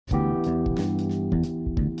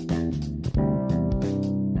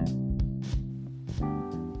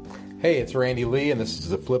Hey, it's Randy Lee, and this is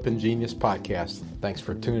the Flippin' Genius Podcast. Thanks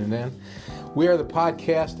for tuning in. We are the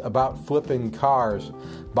podcast about flipping cars,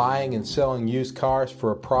 buying and selling used cars for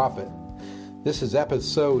a profit. This is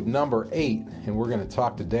episode number 8, and we're going to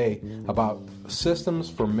talk today about systems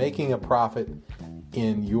for making a profit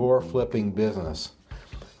in your flipping business.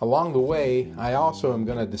 Along the way, I also am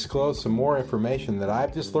going to disclose some more information that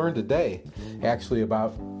I've just learned today, actually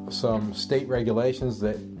about some state regulations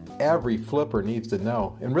that every flipper needs to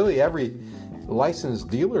know, and really every licensed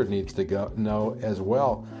dealer needs to know as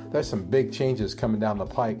well. There's some big changes coming down the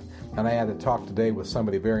pike, and I had to talk today with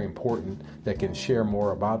somebody very important that can share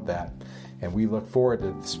more about that. And we look forward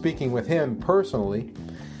to speaking with him personally.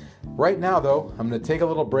 Right now, though, I'm going to take a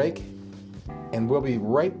little break, and we'll be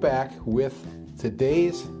right back with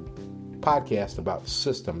today's podcast about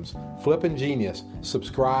systems. Flippin' Genius.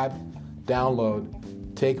 Subscribe, download,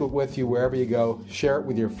 take it with you wherever you go. Share it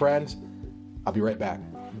with your friends. I'll be right back.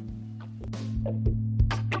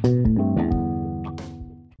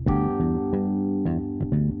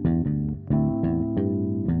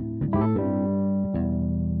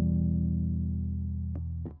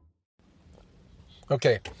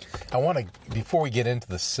 Okay, before we get into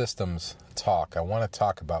the systems talk, I want to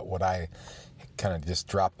talk about what I kind of just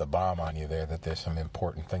dropped the bomb on you there, that there's some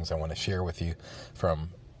important things I want to share with you from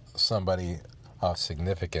somebody of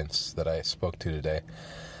significance that I spoke to today.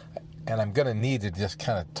 And I'm going to need to just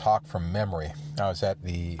kind of talk from memory. I was at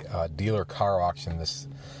the dealer car auction this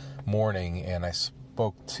morning, and I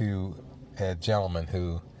spoke to a gentleman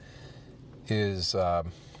who is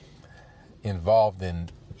involved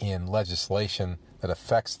in legislation that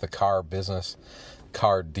affects the car business,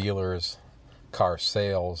 car dealers, car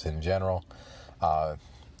sales in general,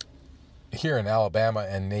 here in Alabama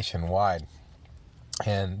and nationwide.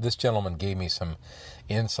 And this gentleman gave me some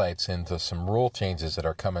insights into some rule changes that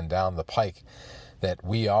are coming down the pike that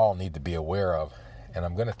we all need to be aware of. And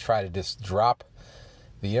I'm going to try to just drop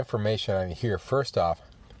the information on here. First off,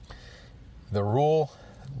 the rule,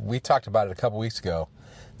 we talked about it a couple weeks ago,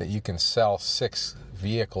 that you can sell 6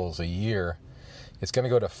 vehicles a year. It's going to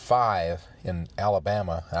go to 5 in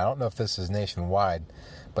Alabama. I don't know if this is nationwide,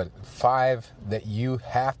 but 5 that you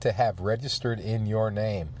have to have registered in your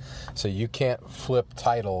name. So you can't flip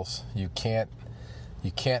titles. You can't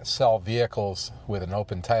sell vehicles with an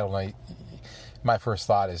open title. Now, my first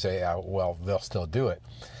thought is, well, they'll still do it,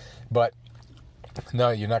 but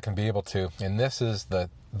no, you're not going to be able to. And this is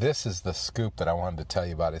the scoop that I wanted to tell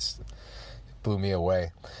you about. It blew me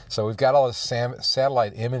away. So we've got all this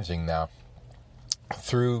satellite imaging now.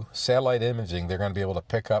 Through satellite imaging, they're going to be able to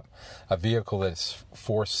pick up a vehicle that's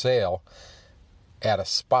for sale at a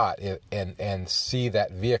spot and see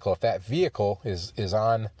that vehicle. If that vehicle is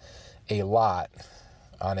on a lot,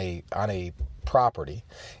 on a property,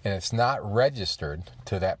 and it's not registered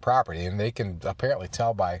to that property, and they can apparently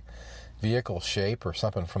tell by vehicle shape or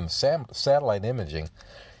something from the satellite imaging,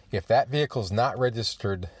 if that vehicle is not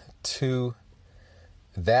registered to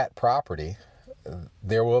that property,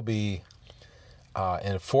 there will be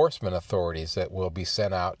enforcement authorities that will be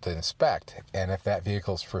sent out to inspect. And if that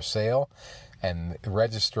vehicle is for sale and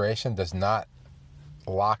registration does not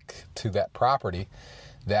lock to that property,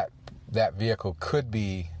 that vehicle could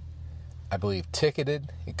be, I believe,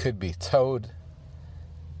 ticketed. It could be towed,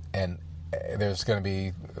 and there's going to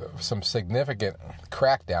be some significant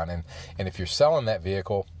crackdown. And if you're selling that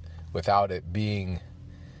vehicle without it being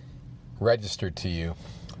registered to you,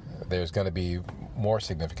 there's going to be more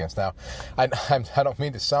significance. Now, I don't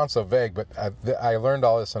mean to sound so vague, but I learned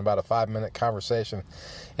all this in about a 5-minute conversation,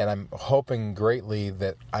 and I'm hoping greatly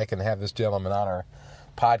that I can have this gentleman on our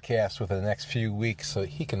podcast within the next few weeks so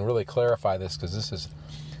he can really clarify this, because this is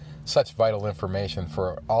such vital information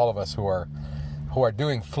for all of us who are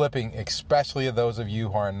doing flipping, especially those of you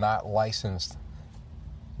who are not licensed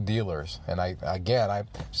dealers. And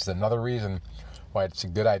this is another reason why it's a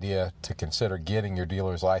good idea to consider getting your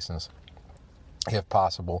dealer's license if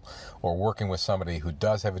possible, or working with somebody who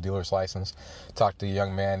does have a dealer's license. Talked to a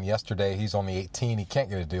young man yesterday. He's only 18. He can't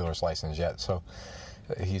get a dealer's license yet, so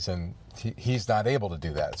he's not able to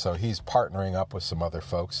do that. So he's partnering up with some other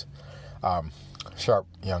folks. Sharp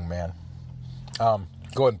young man.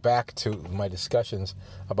 Going back to my discussions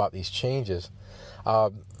about these changes,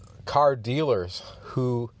 car dealers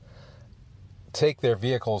who take their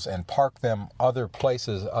vehicles and park them other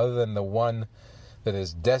places other than the one that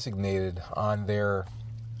is designated on their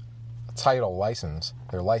license,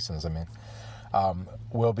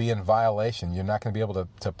 will be in violation. You're not going to be able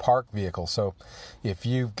to park vehicles. So if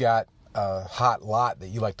you've got a hot lot that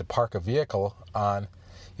you like to park a vehicle on,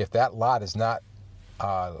 if that lot is not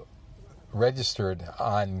registered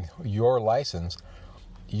on your license,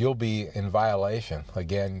 you'll be in violation.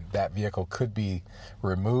 Again, that vehicle could be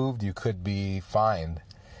removed. You could be fined.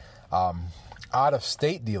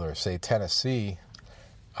 Out-of-state dealers, say Tennessee,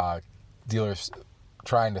 dealers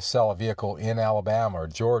trying to sell a vehicle in Alabama or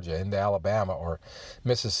Georgia into Alabama or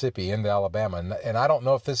Mississippi into Alabama. And I don't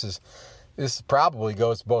know if this probably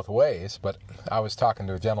goes both ways, but I was talking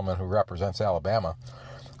to a gentleman who represents Alabama.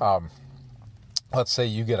 Let's say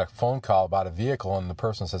you get a phone call about a vehicle and the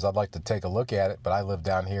person says, I'd like to take a look at it, but I live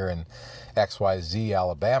down here in XYZ,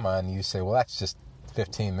 Alabama. And you say, well, that's just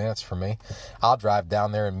 15 minutes for me. I'll drive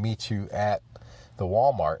down there and meet you at the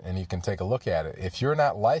Walmart and you can take a look at it. If you're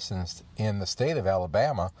not licensed in the state of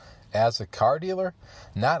Alabama as a car dealer,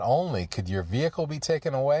 not only could your vehicle be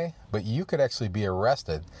taken away, but you could actually be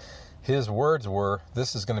arrested. His words were,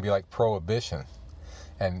 this is going to be like prohibition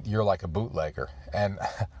and you're like a bootlegger. And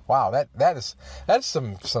wow, that's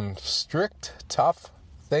some strict, tough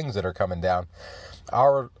things that are coming down.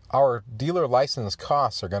 Our dealer license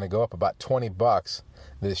costs are going to go up about $20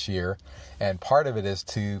 this year, and part of it is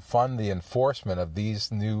to fund the enforcement of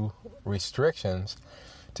these new restrictions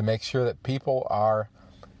to make sure that people are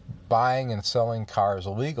buying and selling cars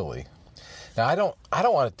illegally. Now, I don't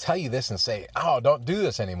want to tell you this and say, oh, don't do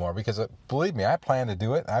this anymore, because believe me, I plan to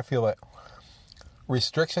do it. I feel that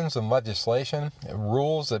restrictions and legislation,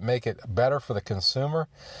 rules that make it better for the consumer,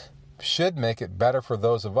 should make it better for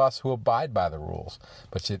those of us who abide by the rules.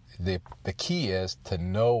 But the key is to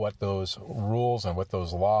know what those rules and what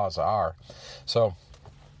those laws are. So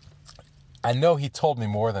I know he told me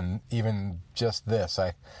more than even just this.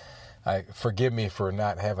 I forgive me for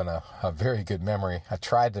not having a very good memory. I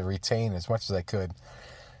tried to retain as much as I could.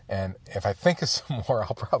 And if I think of some more,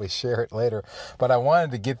 I'll probably share it later. But I wanted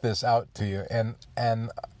to get this out to you. And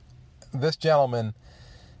this gentleman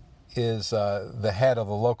is the head of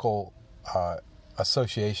the local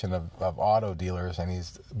association of auto dealers, and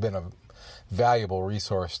he's been a valuable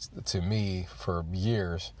resource to me for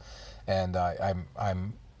years. And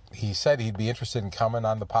he said he'd be interested in coming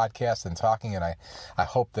on the podcast and talking, and I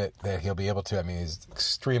hope that he'll be able to. I mean, he's an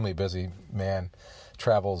extremely busy man,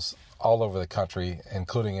 travels all over the country,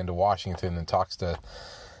 including into Washington, and talks to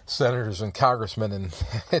senators and congressmen, and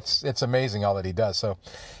it's amazing all that he does. So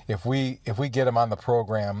if we get him on the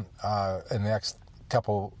program in the next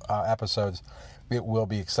couple episodes, it will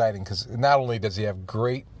be exciting, because not only does he have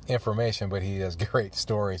great information, but he has great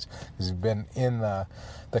stories. He's been in the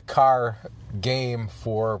car game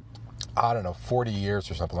for, I don't know, 40 years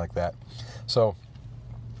or something like that. So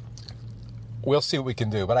we'll see what we can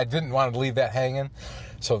do. But I didn't want to leave that hanging.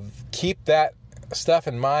 So keep that stuff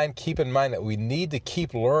in mind. Keep in mind that we need to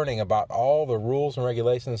keep learning about all the rules and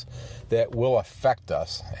regulations that will affect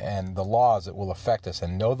us and the laws that will affect us,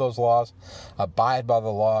 and know those laws, abide by the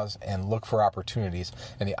laws, and look for opportunities.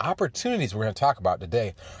 And the opportunities we're going to talk about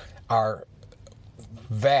today are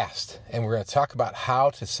vast, and we're going to talk about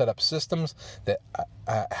how to set up systems that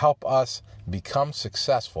help us become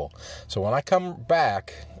successful. So when I come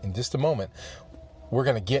back in just a moment, we're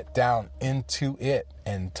going to get down into it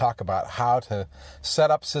and talk about how to set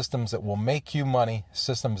up systems that will make you money,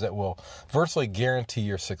 systems that will virtually guarantee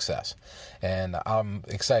your success. And I'm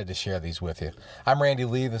excited to share these with you. I'm Randy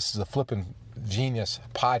Lee. This is the Flipping Genius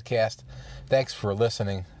podcast. Thanks for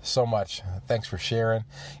listening so much. Thanks for sharing.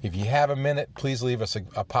 If you have a minute, please leave us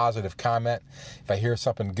a positive comment. If I hear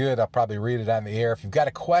something good, I'll probably read it on the air. If you've got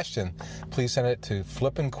a question, please send it to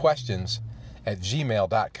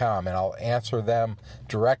flippingquestions@gmail.com, and I'll answer them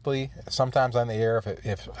directly, sometimes on the air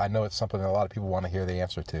if I know it's something that a lot of people want to hear the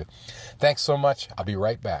answer to. Thanks so much. I'll be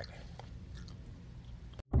right back.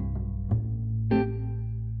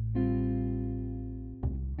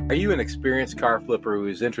 Are you an experienced car flipper who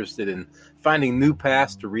is interested in finding new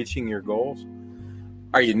paths to reaching your goals?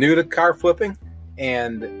 Are you new to car flipping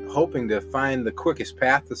and hoping to find the quickest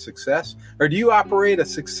path to success? Or do you operate a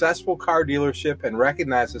successful car dealership and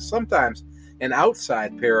recognize that sometimes an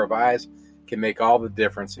outside pair of eyes can make all the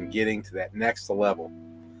difference in getting to that next level?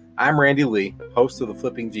 I'm Randy Lee, host of The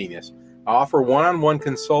Flipping Genius. I offer one-on-one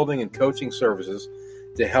consulting and coaching services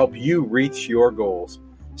to help you reach your goals.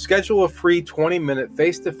 Schedule a free 20-minute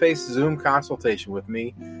face-to-face Zoom consultation with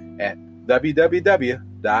me at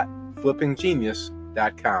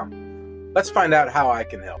www.flippinggenius.com. Let's find out how I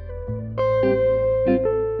can help.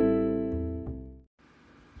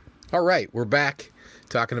 All right, we're back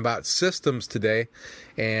talking about systems today.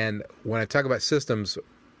 And when I talk about systems,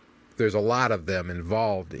 there's a lot of them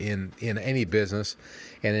involved in any business.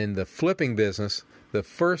 And in the flipping business, the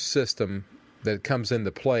first system that comes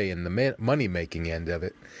into play in the money-making end of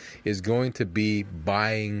it is going to be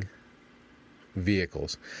buying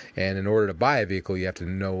vehicles. And in order to buy a vehicle, you have to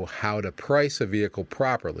know how to price a vehicle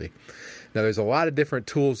properly. Now, there's a lot of different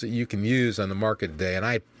tools that you can use on the market today, and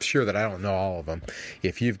I'm sure that I don't know all of them.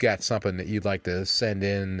 If you've got something that you'd like to send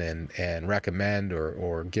in and recommend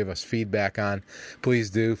or give us feedback on, please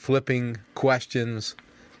do.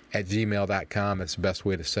 flippingquestions@gmail.com. It's the best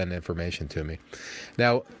way to send information to me.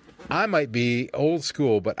 Now, I might be old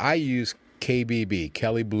school, but I use KBB,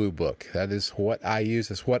 Kelley Blue Book. That is what I use.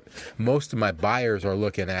 It's what most of my buyers are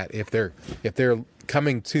looking at. If they're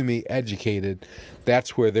coming to me educated,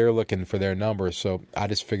 that's where they're looking for their numbers. So I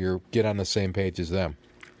just figure get on the same page as them.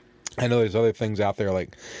 I know there's other things out there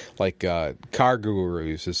like Car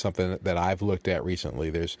Gurus is something that I've looked at recently.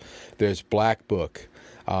 There's Black Book.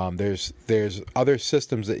 There's other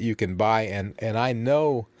systems that you can buy, and I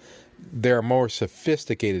know there are more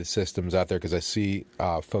sophisticated systems out there because I see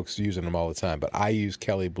folks using them all the time. But I use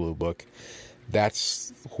Kelley Blue Book.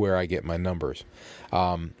 That's where I get my numbers.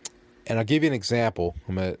 And I'll give you an example.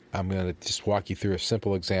 I'm gonna just walk you through a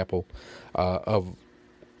simple example of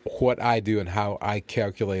what I do and how I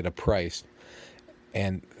calculate a price.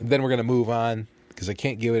 And then we're going to move on because I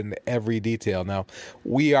can't give it into every detail. Now,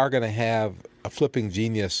 we are going to have a Flipping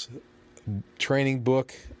Genius training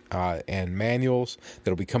book and manuals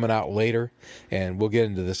that'll be coming out later, and we'll get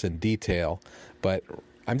into this in detail. But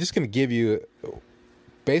I'm just going to give you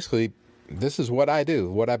basically, this is what I do,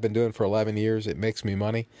 what I've been doing for 11 years. It makes me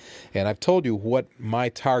money. And I've told you what my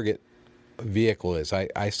target vehicle is.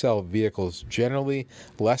 I sell vehicles generally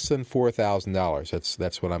less than $4,000.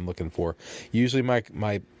 That's what I'm looking for. Usually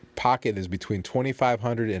my pocket is between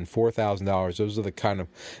 $2,500 and $4,000. Those are the kind of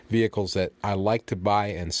vehicles that I like to buy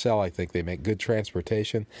and sell. I think they make good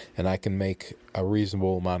transportation, and I can make a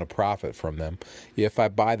reasonable amount of profit from them if I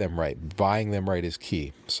buy them right. Buying them right is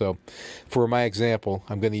key. So for my example,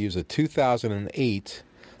 I'm going to use a 2008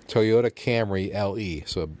 Toyota Camry LE,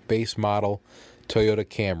 so a base model Toyota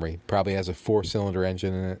Camry. Probably has a 4-cylinder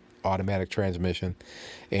engine in it, automatic transmission,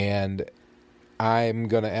 and I'm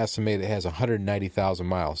going to estimate it has 190,000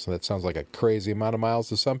 miles. So that sounds like a crazy amount of miles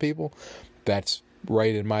to some people. That's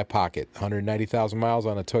right in my pocket. 190,000 miles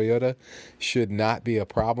on a Toyota should not be a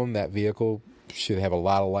problem. That vehicle should have a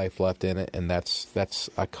lot of life left in it, and that's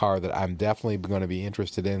a car that I'm definitely going to be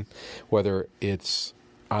interested in, whether it's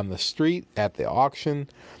on the street, at the auction,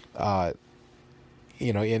 on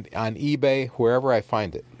eBay, wherever I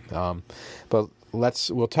find it. But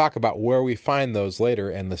we'll talk about where we find those later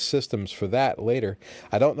and the systems for that later.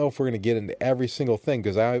 I don't know if we're going to get into every single thing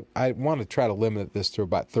because I want to try to limit this to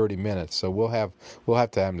about 30 minutes. So we'll have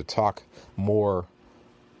to talk more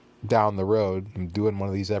down the road. I'm doing one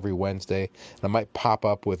of these every Wednesday, and I might pop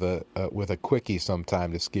up with a quickie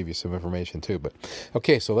sometime to give you some information too. But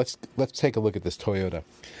okay, so let's take a look at this Toyota.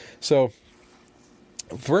 So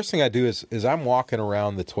first thing I do is I'm walking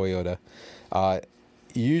around the Toyota.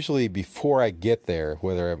 Usually before I get there,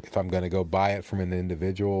 if I'm going to go buy it from an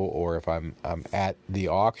individual or if I'm at the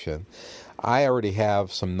auction, I already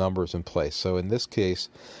have some numbers in place. So in this case,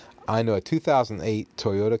 I know a 2008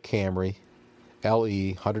 Toyota Camry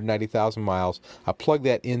LE, 190,000 miles. I plug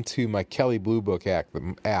that into my Kelley Blue Book app,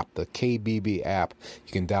 the KBB app.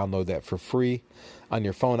 You can download that for free on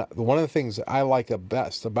your phone. One of the things I like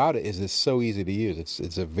best about it is it's so easy to use.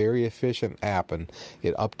 It's a very efficient app, and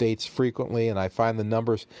it updates frequently, and I find the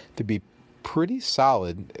numbers to be pretty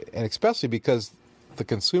solid, and especially because the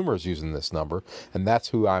consumer is using this number, and that's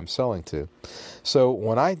who I'm selling to. So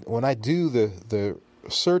when I do the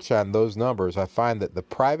search on those numbers, I find that the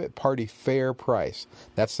private party fair price,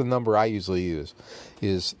 that's the number I usually use,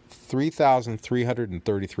 is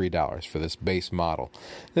 $3,333 for this base model.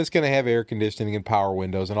 And it's going to have air conditioning and power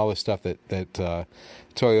windows and all the stuff that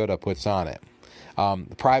Toyota puts on it.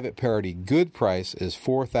 The private party good price is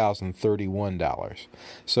 $4,031.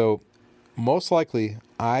 So most likely,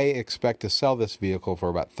 I expect to sell this vehicle for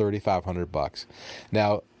about $3,500.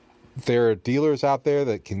 Now, there are dealers out there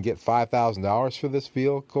that can get $5,000 for this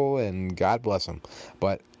vehicle, and God bless them.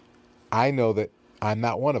 But I know that I'm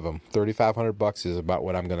not one of them. $3,500 is about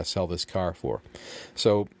what I'm going to sell this car for.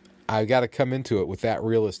 So I got to come into it with that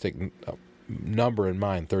realistic number in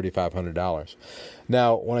mind, $3,500.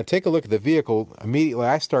 Now, when I take a look at the vehicle, immediately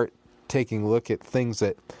I start taking a look at things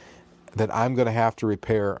that I'm going to have to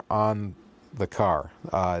repair on the car.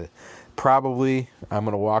 Probably I'm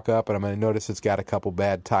going to walk up and I'm going to notice it's got a couple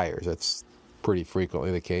bad tires. That's pretty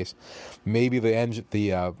frequently the case. Maybe the engine,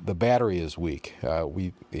 the battery is weak.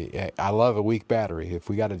 I love a weak battery. If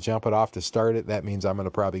we got to jump it off to start it, that means I'm going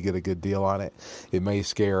to probably get a good deal on it. It may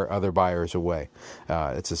scare other buyers away.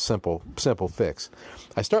 It's a simple fix.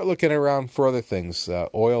 I start looking around for other things,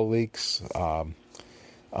 oil leaks.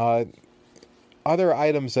 other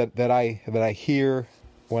items that I hear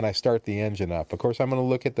when I start the engine up. Of course, I'm going to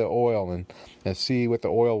look at the oil and see what the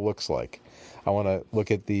oil looks like. I want to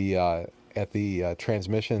look at the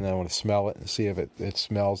transmission, and I want to smell it and see if it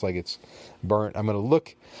smells like it's burnt. I'm going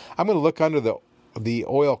to look under the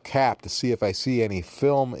oil cap to see if I see any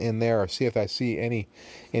film in there, or see if I see any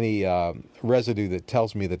residue that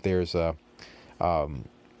tells me that there's a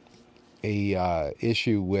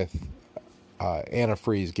issue with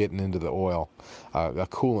antifreeze getting into the oil, a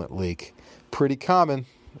coolant leak. Pretty common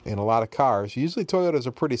in a lot of cars. Usually Toyotas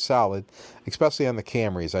are pretty solid, especially on the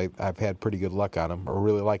Camrys. I've had pretty good luck on them. I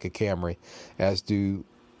really like a Camry, as do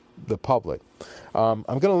the public. I'm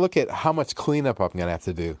going to look at how much cleanup I'm going to have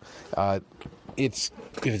to do. If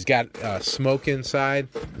it's got smoke inside,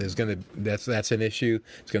 that's an issue.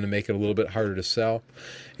 It's going to make it a little bit harder to sell.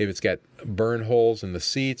 If it's got burn holes in the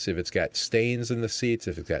seats, if it's got stains in the seats,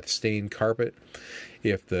 if it's got stained carpet,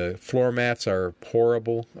 if the floor mats are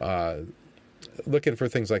horrible, looking for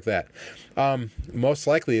things like that. Most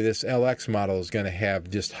likely this LX model is going to have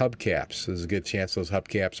just hubcaps. There's a good chance those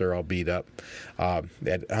hubcaps are all beat up at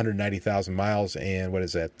 190,000 miles, and what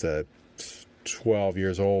is that, 12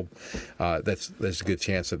 years old. There's a good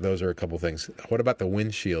chance that those are a couple things. What about the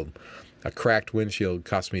windshield? A cracked windshield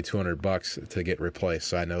cost me $200 to get replaced,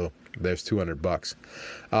 so I know there's $200.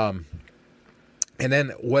 And then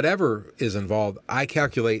whatever is involved, I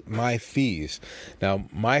calculate my fees. Now,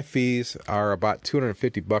 my fees are about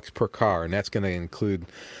 $250 per car, and that's going to include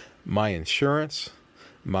my insurance,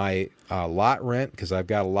 my lot rent, because I've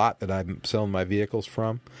got a lot that I'm selling my vehicles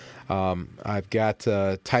from. I've got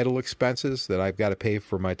title expenses that I've got to pay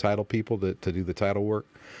for my title people to do the title work,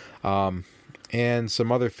 and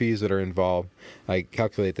some other fees that are involved. I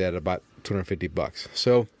calculate that at about $250.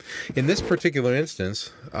 So in this particular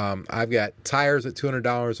instance, I've got tires at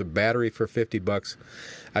 $200, a battery for $50.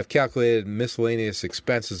 I've calculated miscellaneous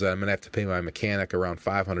expenses that I'm going to have to pay my mechanic around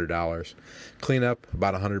 $500, cleanup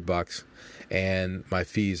about $100, and my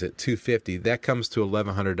fees at $250. That comes to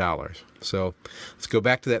 $1,100. So let's go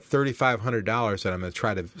back to that $3,500 that I'm going to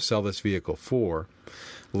try to sell this vehicle for,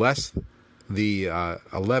 less the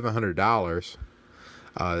 $1,100.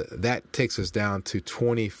 That takes us down to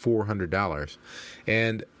 $2,400,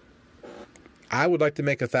 and I would like to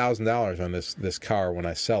make $1,000 on this car when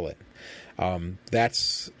I sell it.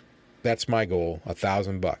 That's my goal,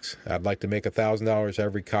 $1,000. I'd like to make $1,000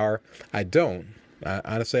 every car. I don't.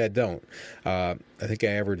 Honestly, I don't. I think I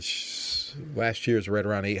averaged last year's right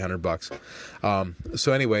around $800.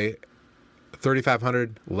 So anyway,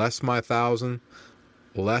 $3,500 less my $1,000,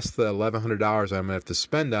 less the $1,100 I'm gonna have to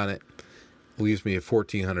spend on it, leaves me at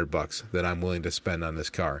 $1,400 that I'm willing to spend on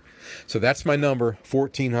this car. So that's my number,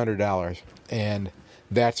 $1,400, and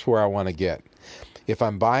that's where I want to get. If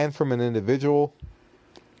I'm buying from an individual,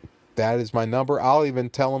 that is my number. I'll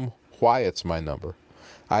even tell them why it's my number.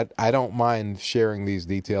 I don't mind sharing these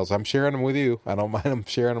details. I'm sharing them with you. I don't mind them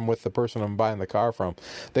sharing them with the person I'm buying the car from.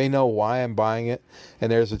 They know why I'm buying it, and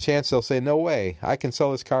there's a chance they'll say, no way, I can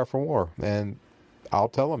sell this car for more. And I'll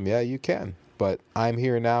tell them, yeah, you can. But I'm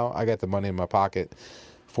here now. I got the money in my pocket.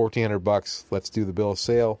 $1,400. Let's do the bill of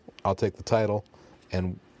sale. I'll take the title,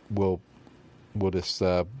 and we'll just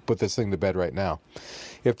put this thing to bed right now.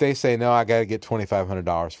 If they say no, I got to get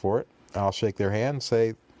 $2,500 for it, I'll shake their hand and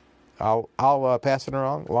say, I'll pass it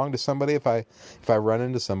along to somebody if I run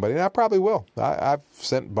into somebody, and I probably will. I've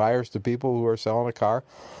sent buyers to people who are selling a car.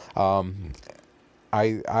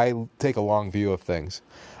 I take a long view of things.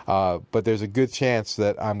 But there's a good chance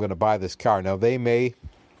that I'm going to buy this car. Now, they may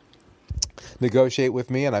negotiate with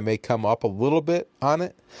me, and I may come up a little bit on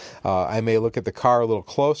it. I may look at the car a little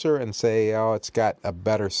closer and say, oh, it's got a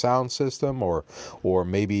better sound system, or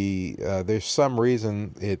maybe there's some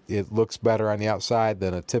reason it looks better on the outside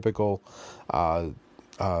than a typical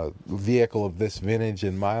vehicle of this vintage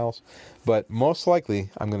and miles. But most likely,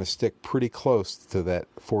 I'm going to stick pretty close to that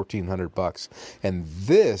 $1,400. And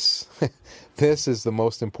this is the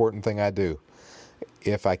most important thing I do.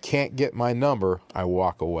 If I can't get my number, I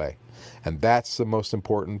walk away. And that's the most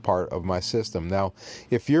important part of my system. Now,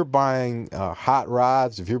 if you're buying hot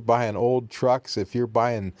rods, if you're buying old trucks, if you're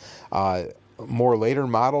buying more later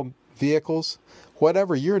model vehicles,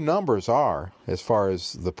 whatever your numbers are, as far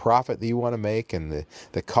as the profit that you want to make and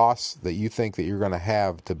the costs that you think that you're going to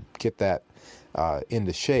have to get that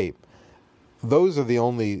into shape, those are the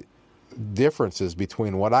only differences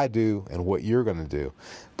between what I do and what you're going to do.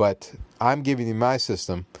 But I'm giving you my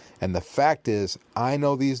system, and the fact is, I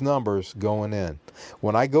know these numbers going in.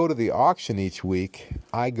 When I go to the auction each week,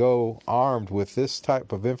 I go armed with this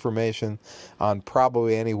type of information on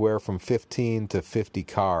probably anywhere from 15 to 50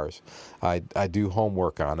 cars I do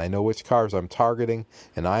homework on. I know which cars I'm targeting,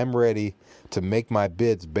 and I'm ready to make my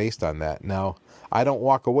bids based on that. Now, I don't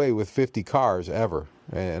walk away with 50 cars ever,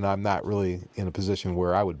 and I'm not really in a position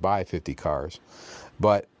where I would buy 50 cars.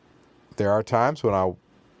 But there are times when I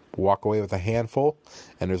walk away with a handful,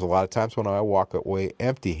 and there's a lot of times when I walk away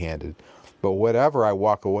empty-handed. But whatever I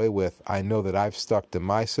walk away with, I know that I've stuck to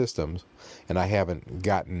my systems, and I haven't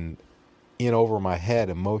gotten in over my head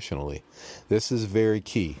emotionally. This is very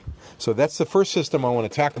key. So that's the first system I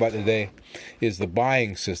want to talk about today, is the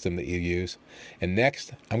buying system that you use. And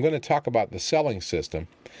next, I'm going to talk about the selling system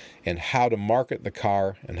and how to market the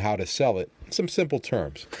car and how to sell it in some simple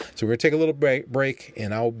terms. So we're going to take a little break,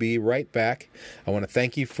 and I'll be right back. I want to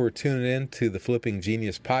thank you for tuning in to the Flipping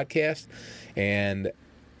Genius podcast, and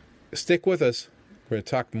stick with us. We're going to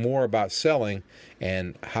talk more about selling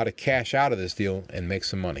and how to cash out of this deal and make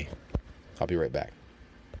some money. I'll be right back.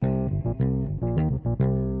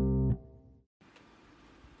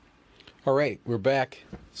 All right, we're back.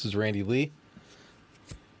 This is Randy Lee.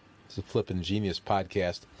 This is the Flippin' Genius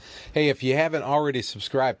podcast. Hey, if you haven't already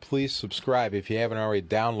subscribed, please subscribe. If you haven't already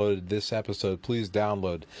downloaded this episode, please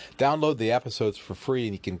download. Download the episodes for free,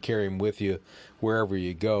 and you can carry them with you wherever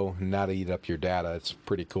you go and not eat up your data. It's a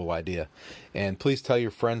pretty cool idea. And please tell your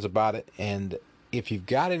friends about it. And if you've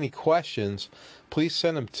got any questions, please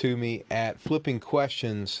send them to me at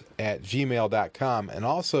flippingquestions@gmail.com. And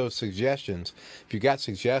also suggestions. If you've got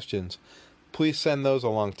suggestions, please send those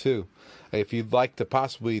along too. If you'd like to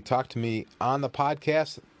possibly talk to me on the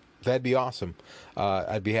podcast, that'd be awesome.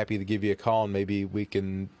 I'd be happy to give you a call, and maybe we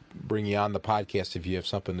can bring you on the podcast if you have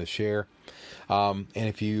something to share. And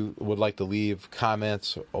if you would like to leave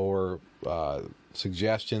comments or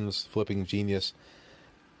suggestions,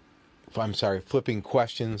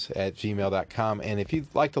 flippingquestions@gmail.com. And if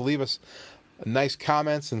you'd like to leave us nice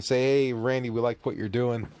comments and say, hey, Randy, we like what you're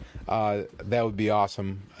doing, that would be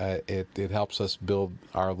awesome. It helps us build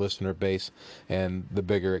our listener base, and the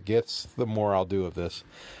bigger it gets, the more I'll do of this.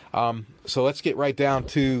 So let's get right down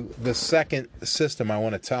to the second system I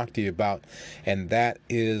want to talk to you about, and that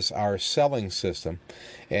is our selling system.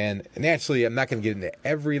 And naturally, I'm not going to get into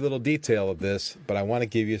every little detail of this, but I want to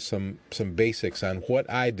give you some basics on what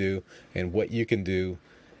I do and what you can do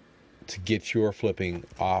to get your flipping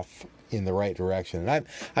off in the right direction. And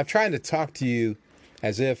I'm trying to talk to you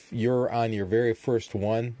as if you're on your very first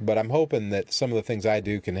one, but I'm hoping that some of the things I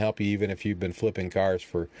do can help you even if you've been flipping cars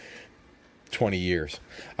for 20 years.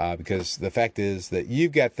 Because the fact is that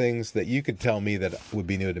you've got things that you could tell me that would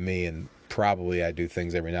be new to me, and probably I do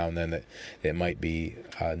things every now and then that it might be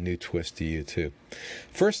a new twist to you too.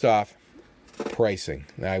 First off, pricing.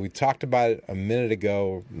 Now, we talked about it a minute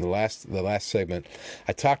ago, the last segment.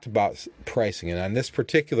 I talked about pricing, and on this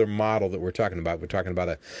particular model that we're talking about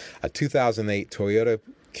a 2008 Toyota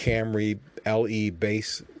Camry LE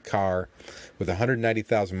base car with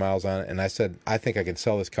 190,000 miles on it, and I said I think I can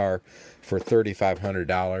sell this car for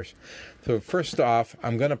 $3,500. So first off,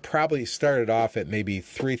 I'm going to probably start it off at maybe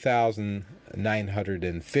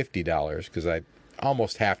 $3,950 because I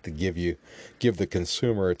almost have to give the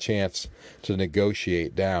consumer a chance to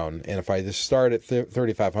negotiate down. And if I just start at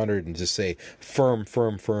 $3,500 and just say firm,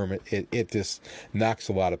 it just knocks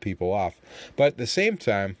a lot of people off. But at the same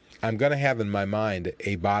time, I'm going to have in my mind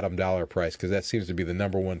a bottom dollar price, because that seems to be the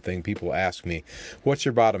number one thing people ask me. What's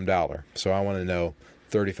your bottom dollar? So I want to know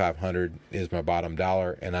 $3,500 is my bottom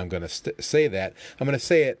dollar, and I'm going to say that. I'm going to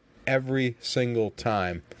say it every single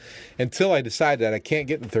time until I decide that I can't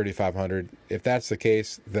get the $3,500. If that's the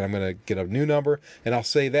case, then I'm going to get a new number, and I'll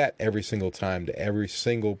say that every single time to every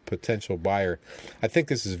single potential buyer. I think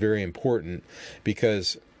this is very important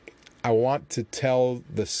because I want to tell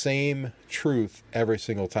the same truth every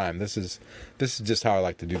single time. This is just how I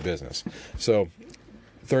like to do business. So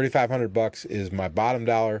 $3,500 is my bottom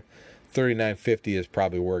dollar. $3,950 is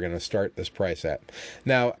probably where we're going to start this price at.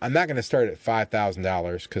 Now, I'm not going to start at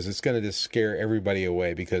 $5,000 because it's going to just scare everybody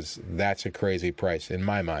away, because that's a crazy price in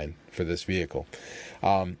my mind for this vehicle.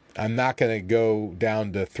 I'm not going to go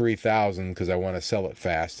down to $3,000 because I want to sell it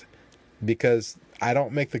fast, because I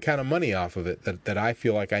don't make the kind of money off of it that I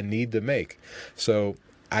feel like I need to make. So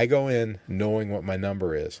I go in knowing what my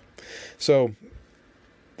number is. So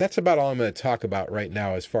that's about all I'm going to talk about right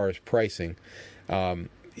now as far as pricing.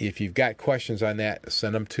 If you've got questions on that,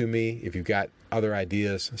 send them to me. If you've got other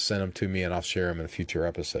ideas, send them to me, and I'll share them in future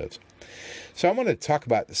episodes. So I'm going to talk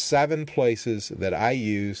about 7 places that I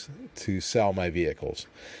use to sell my vehicles.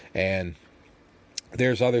 And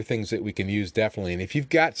there's other things that we can use, definitely. And if you've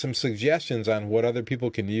got some suggestions on what other people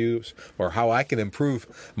can use or how I can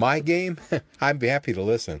improve my game, I'd be happy to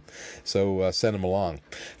listen. So send them along.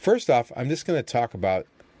 First off, I'm just going to talk about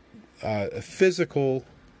physical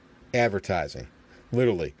advertising.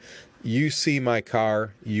 Literally, you see my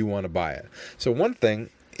car, you want to buy it. So one thing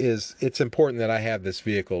is, it's important that I have this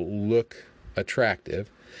vehicle look attractive,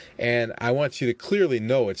 and I want you to clearly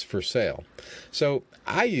know it's for sale. So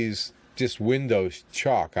I use just window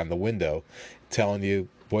chalk on the window telling you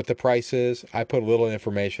what the price is. I put a little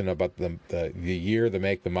information about the year, the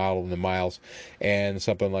make, the model, and the miles, and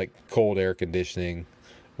something like cold air conditioning,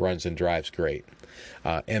 runs and drives great,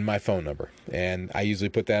 and my phone number. And I usually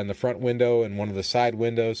put that in the front window and one of the side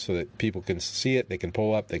windows so that people can see it, they can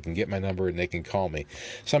pull up, they can get my number, and they can call me.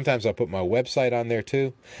 Sometimes I'll put my website on there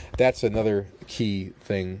too. That's another key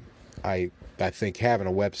thing. I think having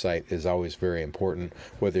a website is always very important,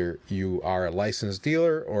 whether you are a licensed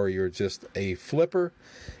dealer or you're just a flipper.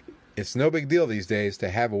 It's no big deal these days to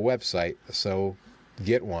have a website, so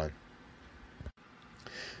get one.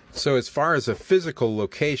 So as far as a physical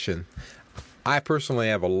location, I personally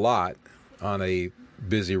have a lot on a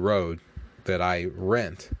busy road that I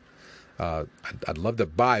rent. I'd love to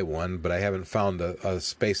buy one, but I haven't found a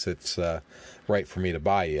space that's right for me to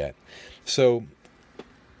buy yet. So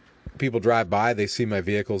people drive by, they see my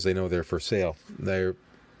vehicles, they know they're for sale.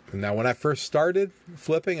 Now, when I first started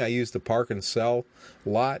flipping, I used the park and sell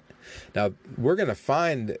lot. Now, we're going to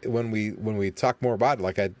find when we talk more about it,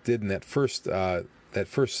 like I did in that first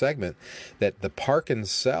segment, that the park and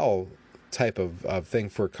sell type of thing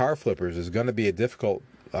for car flippers is going to be a difficult.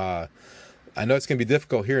 I know it's going to be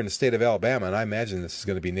difficult here in the state of Alabama, and I imagine this is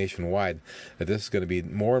going to be nationwide. That this is going to be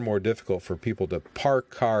more and more difficult for people to park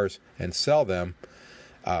cars and sell them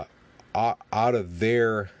out of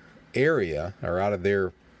their area or out of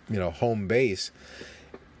their home base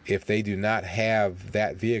if they do not have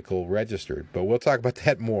that vehicle registered. But we'll talk about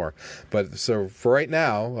that more. But so for right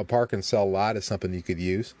now, a park and sell lot is something you could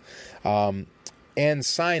use. And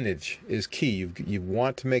signage is key. You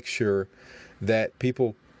want to make sure that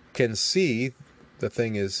people can see the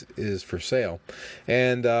thing is for sale.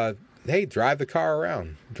 And hey, drive the car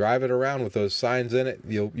around. Drive it around with those signs in it.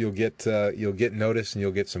 You'll get noticed, and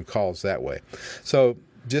you'll get some calls that way. So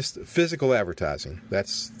just physical advertising.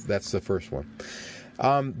 That's the first one.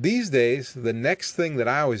 These days, the next thing that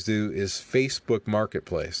I always do is Facebook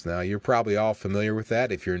Marketplace. Now, you're probably all familiar with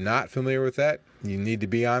that. If you're not familiar with that, you need to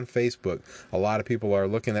be on Facebook. A lot of people are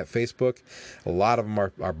looking at Facebook. A lot of them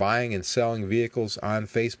are buying and selling vehicles on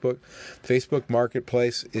Facebook. Facebook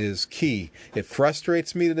Marketplace is key. It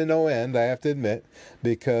frustrates me to no end, I have to admit,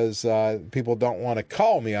 because people don't want to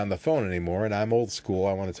call me on the phone anymore, and I'm old school.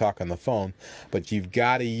 I want to talk on the phone. But you've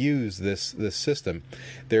got to use this system.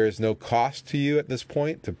 There is no cost to you at this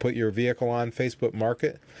point to put your vehicle on Facebook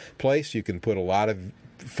Marketplace. You can put a lot of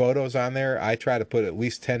photos on there. I try to put at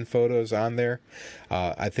least 10 photos on there.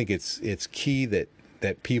 I think it's key that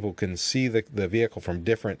people can see the vehicle from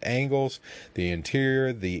different angles, the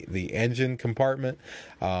interior, the engine compartment.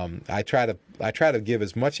 I try to give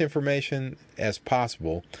as much information as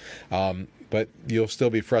possible, but you'll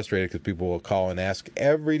still be frustrated because people will call and ask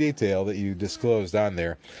every detail that you disclosed on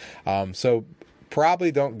there. So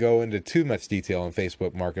probably don't go into too much detail in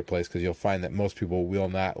Facebook Marketplace, because you'll find that most people will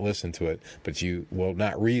not listen to it, but you will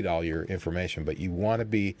not read all your information. But you want to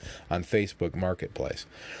be on Facebook Marketplace.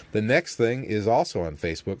 The next thing is also on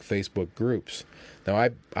Facebook groups. Now,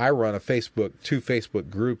 I run two Facebook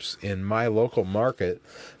groups in my local market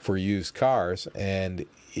for used cars, and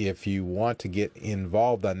if you want to get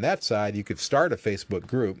involved on that side, you could start a Facebook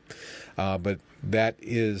group, but that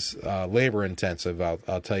is labor intensive.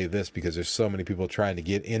 I'll tell you this, because there's so many people trying to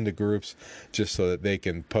get into groups just so that they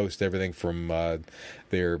can post everything from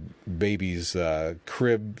their baby's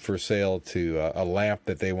crib for sale to a lamp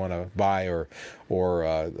that they want to buy, or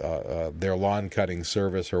their lawn cutting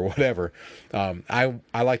service or whatever.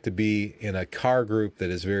 I like to be in a car group that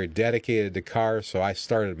is very dedicated to cars, so I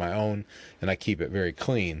started my own, and I keep it very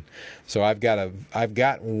clean. So I've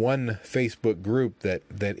got one Facebook group that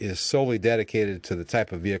is solely dedicated to the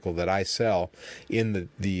type of vehicle that I sell in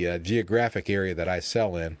the geographic area that I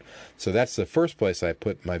sell in. So that's the first place I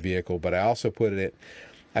put my vehicle, but I also put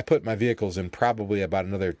my vehicles in probably about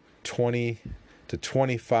another 20 to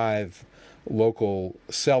 25 local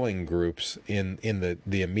selling groups in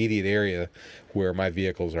the immediate area where my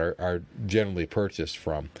vehicles are generally purchased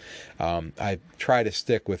from. I try to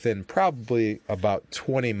stick within probably about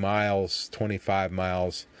 20 miles, 25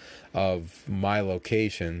 miles of my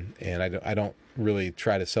location, and I don't really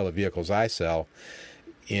try to sell the vehicles I sell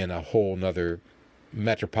in a whole nother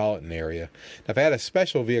metropolitan area. Now, if I had a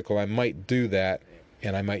special vehicle, I might do that,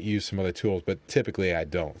 and I might use some other tools, but typically I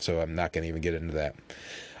don't, so I'm not going to even get into that.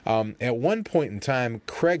 At one point in time,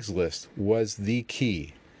 Craigslist was the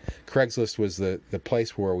key. Craigslist was the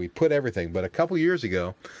place where we put everything. But a couple years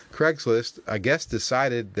ago, Craigslist, I guess,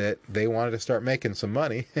 decided that they wanted to start making some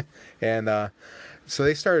money. And so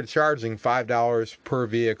they started charging $5 per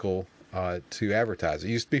vehicle to advertise. It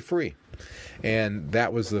used to be free. And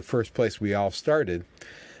that was the first place we all started.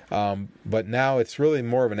 But now it's really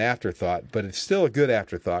more of an afterthought, but it's still a good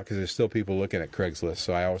afterthought because there's still people looking at Craigslist.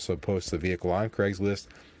 So I also post the vehicle on Craigslist.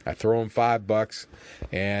 I throw them $5,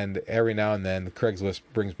 and every now and then Craigslist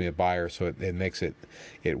brings me a buyer, so it makes it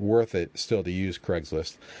worth it still to use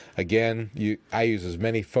Craigslist. Again, I use as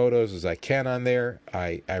many photos as I can on there.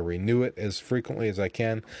 I renew it as frequently as I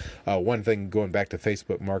can. One thing, going back to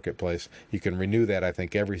Facebook Marketplace, you can renew that, I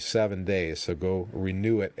think, every 7 days. So go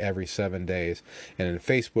renew it every 7 days. And in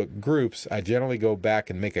Facebook groups, I generally go back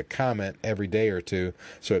and make a comment every day or two,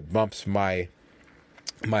 so it bumps my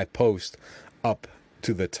post up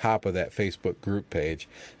to the top of that Facebook group page.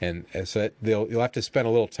 And so you'll have to spend a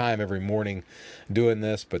little time every morning doing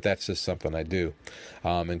this, but that's just something I do.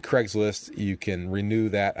 And Craigslist, you can renew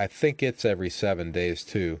that. I think it's every 7 days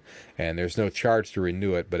too, and there's no charge to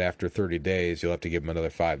renew it, but after 30 days, you'll have to give them another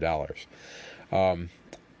 $5.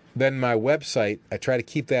 Then my website, I try to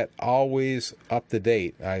keep that always up to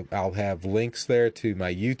date. I'll have links there to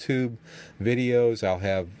my YouTube videos.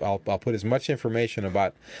 I'll put as much information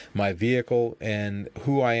about my vehicle and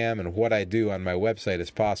who I am and what I do on my website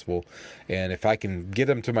as possible. And if I can get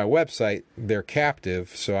them to my website, they're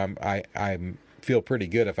captive. So I feel pretty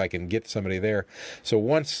good if I can get somebody there. So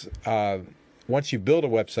once you build a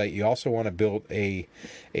website, you also want to build a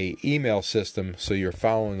email system so you're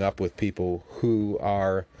following up with people who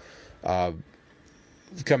are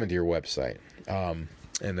coming to your website. And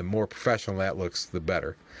the more professional that looks, the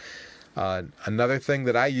better. Another thing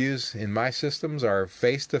that I use in my systems are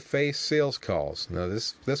face-to-face sales calls. Now,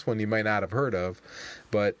 this one you might not have heard of,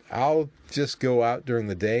 but I'll just go out during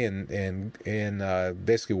the day and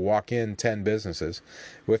basically walk in 10 businesses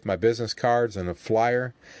with my business cards and a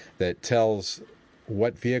flyer that tells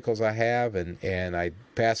what vehicles I have, and I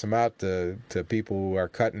pass them out to people who are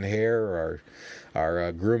cutting hair or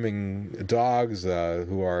are grooming dogs,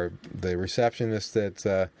 who are the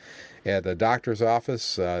receptionists at the doctor's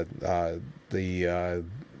office, the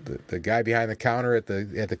guy behind the counter at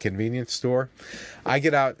the convenience store. I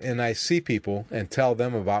get out and I see people and tell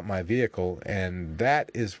them about my vehicle, and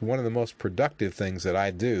that is one of the most productive things that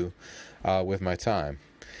I do with my time.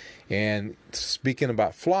 And speaking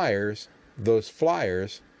about flyers, those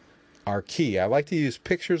flyers are key. I like to use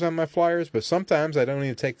pictures on my flyers, but sometimes I don't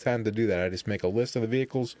even take time to do that. I just make a list of the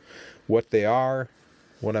vehicles, what they are,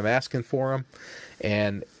 what I'm asking for them,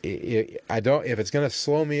 and if it's going to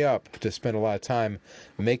slow me up to spend a lot of time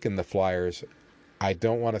making the flyers, I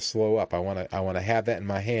don't want to slow up. I want to have that in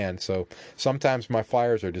my hand. So sometimes my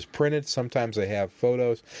flyers are just printed. Sometimes they have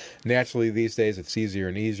photos. Naturally, these days it's easier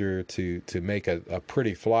and easier to make a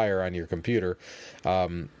pretty flyer on your computer.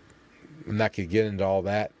 I'm not going to get into all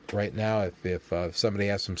that right now. If somebody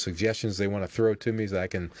has some suggestions they want to throw to me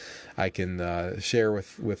that I can share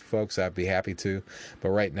with folks, I'd be happy to.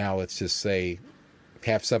 But right now, let's just say,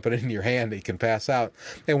 have something in your hand that you can pass out.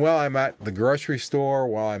 And while I'm at the grocery store,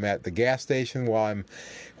 while I'm at the gas station, while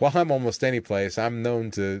I'm almost any place, I'm known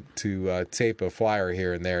to tape a flyer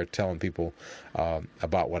here and there telling people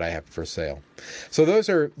about what I have for sale. So those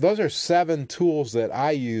are 7 tools that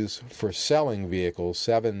I use for selling vehicles,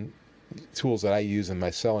 7 tools that I use in my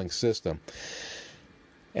selling system.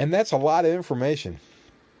 And that's a lot of information.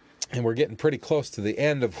 And we're getting pretty close to the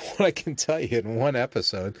end of what I can tell you in one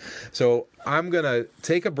episode. So I'm going to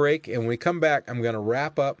take a break, and when we come back, I'm going to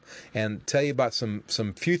wrap up and tell you about some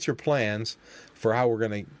future plans for how we're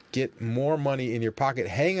going to get more money in your pocket.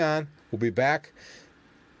 Hang on. We'll be back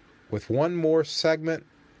with one more segment,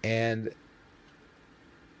 and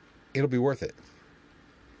it'll be worth it.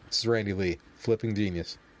 This is Randy Lee, Flipping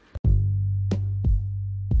Genius.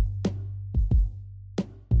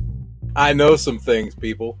 I know some things,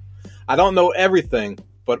 people. I don't know everything,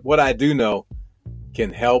 but what I do know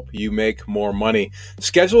can help you make more money.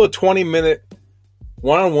 Schedule a 20-minute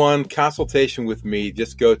one-on-one consultation with me,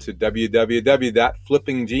 just go to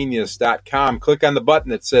www.flippinggenius.com. Click on the button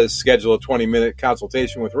that says schedule a 20-minute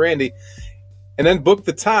consultation with Randy, and then book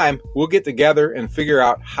the time. We'll get together and figure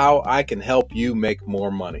out how I can help you make more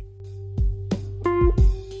money.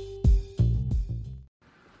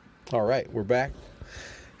 All right, we're back.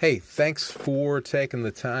 Hey, thanks for taking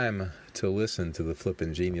the time to listen to the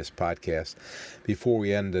Flippin' Genius podcast. Before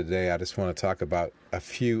we end today, I just want to talk about a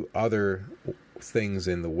few other things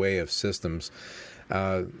in the way of systems.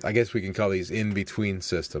 I guess we can call these in-between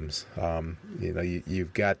systems.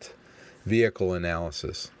 You've got vehicle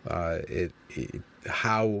analysis. How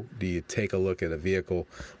do you take a look at a vehicle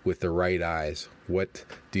with the right eyes? What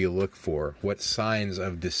do you look for? What signs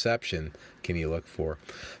of deception can you look for?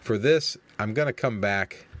 For this, I'm going to come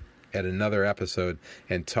back at another episode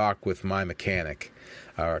and talk with my mechanic,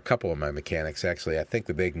 or a couple of my mechanics, actually. I think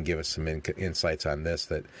that they can give us some insights on this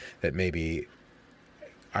that maybe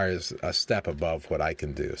are a step above what I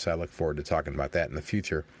can do. So I look forward to talking about that in the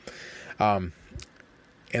future. And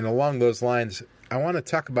along those lines, I want to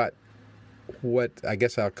talk about what I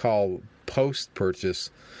guess I'll call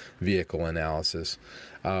post-purchase vehicle analysis,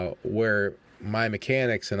 where my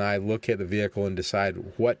mechanics and I look at the vehicle and decide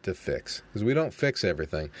what to fix. Because we don't fix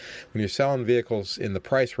everything. When you're selling vehicles in the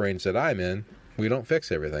price range that I'm in, we don't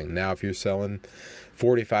fix everything. Now, if you're selling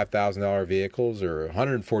 $45,000 vehicles or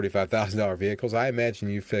 $145,000 vehicles, I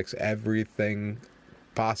imagine you fix everything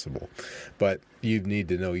possible. But you need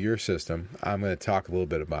to know your system. I'm going to talk a little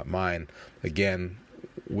bit about mine, again,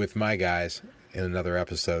 with my guys in another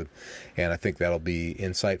episode. And I think that'll be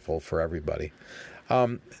insightful for everybody.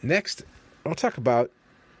 Next, I'll talk about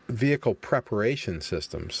vehicle preparation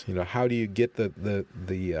systems. How do you get the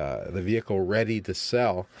vehicle ready to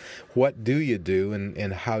sell? What do you do,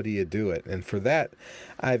 and how do you do it? And for that,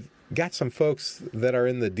 I've got some folks that are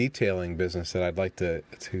in the detailing business that I'd like to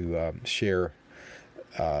share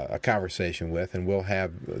a conversation with, and we'll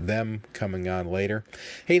have them coming on later.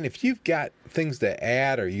 Hey, and if you've got things to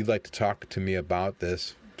add or you'd like to talk to me about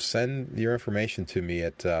this, send your information to me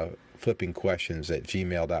at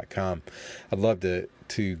flippingquestions@gmail.com. I'd love to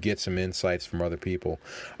get some insights from other people.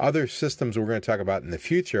 Other systems we're going to talk about in the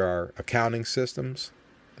future are accounting systems,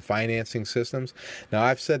 financing systems. Now,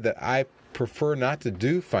 I've said that I prefer not to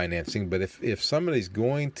do financing, but if somebody's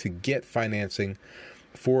going to get financing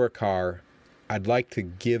for a car, I'd like to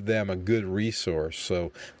give them a good resource.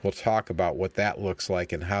 So we'll talk about what that looks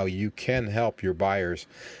like and how you can help your buyers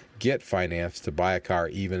get finance to buy a car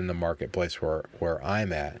even in the marketplace where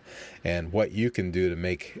I'm at, and what you can do to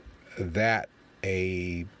make that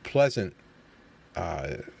a pleasant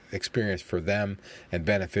experience for them and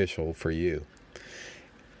beneficial for you.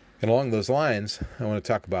 And along those lines, I want to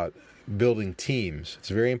talk about building teams. It's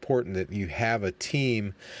very important that you have a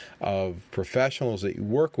team of professionals that you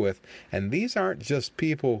work with, and these aren't just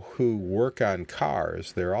people who work on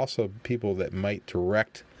cars. They're also people that might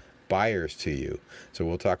direct buyers to you. So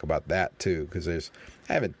we'll talk about that too, because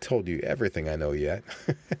I haven't told you everything I know yet.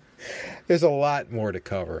 There's a lot more to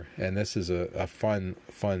cover, and this is a fun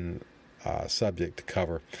subject to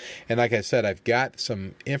cover. And like I said, I've got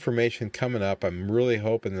some information coming up. I'm really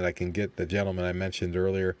hoping that I can get the gentleman I mentioned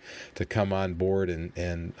earlier to come on board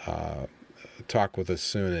and talk with us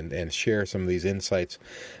soon and share some of these insights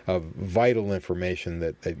of vital information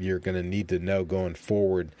that you're going to need to know going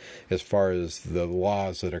forward as far as the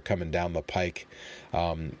laws that are coming down the pike.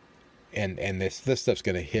 And this stuff's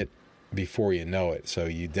going to hit before you know it, so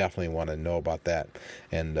you definitely want to know about that.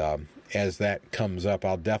 And as that comes up,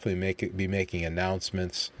 I'll definitely be making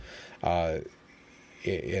announcements. And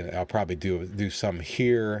I'll probably do some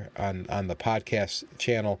here on the podcast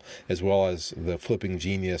channel, as well as the Flipping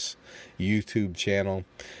Genius YouTube channel,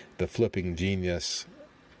 the Flipping Genius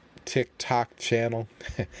TikTok channel,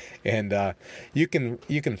 and you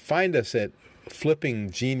can find us at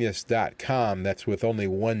flippinggenius.com. That's with only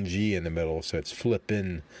one G in the middle, so it's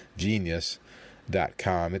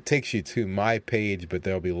flippinggenius.com. It takes you to my page, but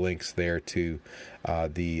there'll be links there to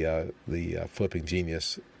the Flipping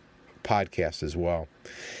Genius podcast as well.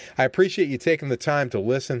 I appreciate you taking the time to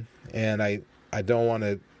listen, and I don't want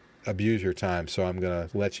to abuse your time, so I'm going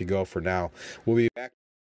to let you go for now. We'll be back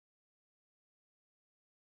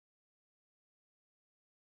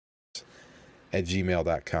at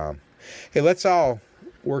gmail.com. Hey, let's all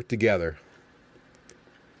work together.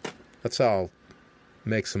 Let's all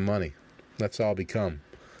make some money. Let's all become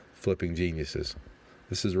flipping geniuses.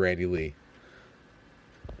 This is Randy Lee.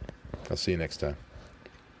 I'll see you next time.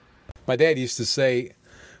 My dad used to say,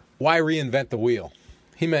 why reinvent the wheel?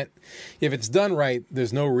 He meant, if it's done right,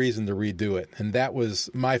 there's no reason to redo it. And that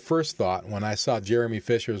was my first thought when I saw Jeremy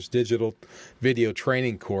Fisher's digital video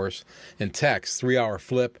training course and text, 3-Hour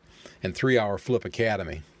Flip and 3-Hour Flip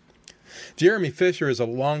Academy. Jeremy Fisher is a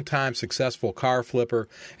longtime successful car flipper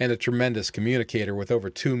and a tremendous communicator with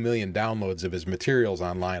over 2 million downloads of his materials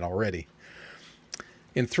online already.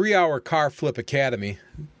 In 3-Hour Car Flip Academy,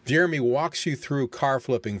 Jeremy walks you through car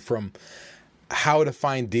flipping from how to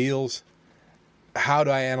find deals, how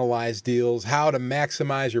to analyze deals, how to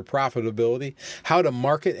maximize your profitability, how to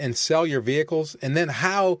market and sell your vehicles, and then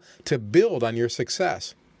how to build on your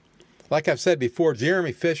success. Like I've said before,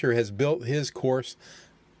 Jeremy Fisher has built his course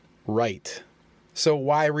right. So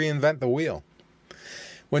why reinvent the wheel?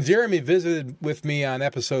 When Jeremy visited with me on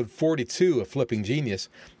episode 42 of Flipping Genius,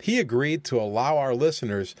 he agreed to allow our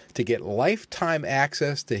listeners to get lifetime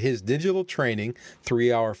access to his digital training,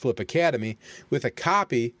 3-Hour Flip Academy, with a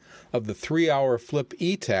copy of the 3-Hour Flip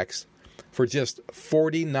e-text for just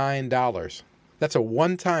 $49. That's a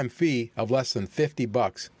one-time fee of less than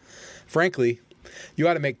 $50. Frankly, you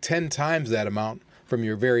ought to make 10 times that amount from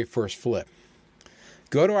your very first flip.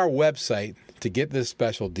 Go to our website to get this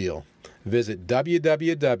special deal. Visit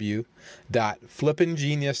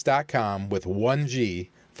www.flippinggenius.com with 1G,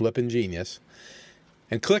 Flippin' Genius,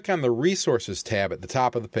 and click on the Resources tab at the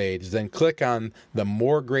top of the page. Then click on the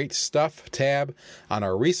More Great Stuff tab on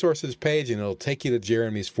our Resources page, and it'll take you to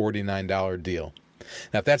Jeremy's $49 deal.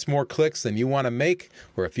 Now, if that's more clicks than you want to make,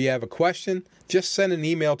 or if you have a question, just send an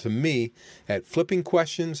email to me at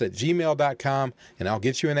flippingquestions@gmail.com, and I'll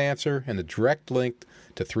get you an answer and a direct link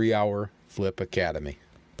to 3-Hour Flip Academy.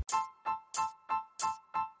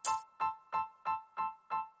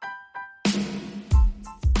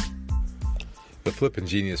 The Flippin'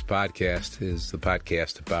 Genius podcast is the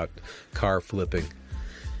podcast about car flipping.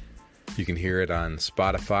 You can hear it on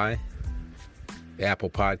Spotify, Apple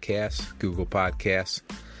Podcasts, Google Podcasts,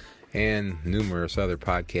 and numerous other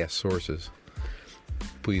podcast sources.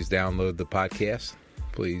 Please download the podcast.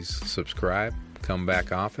 Please subscribe. Come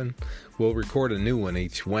back often. We'll record a new one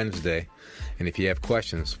each Wednesday. And if you have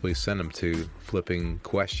questions, please send them to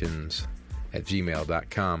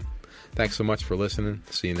flippingquestions@gmail.com. Thanks so much for listening.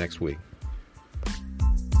 See you next week.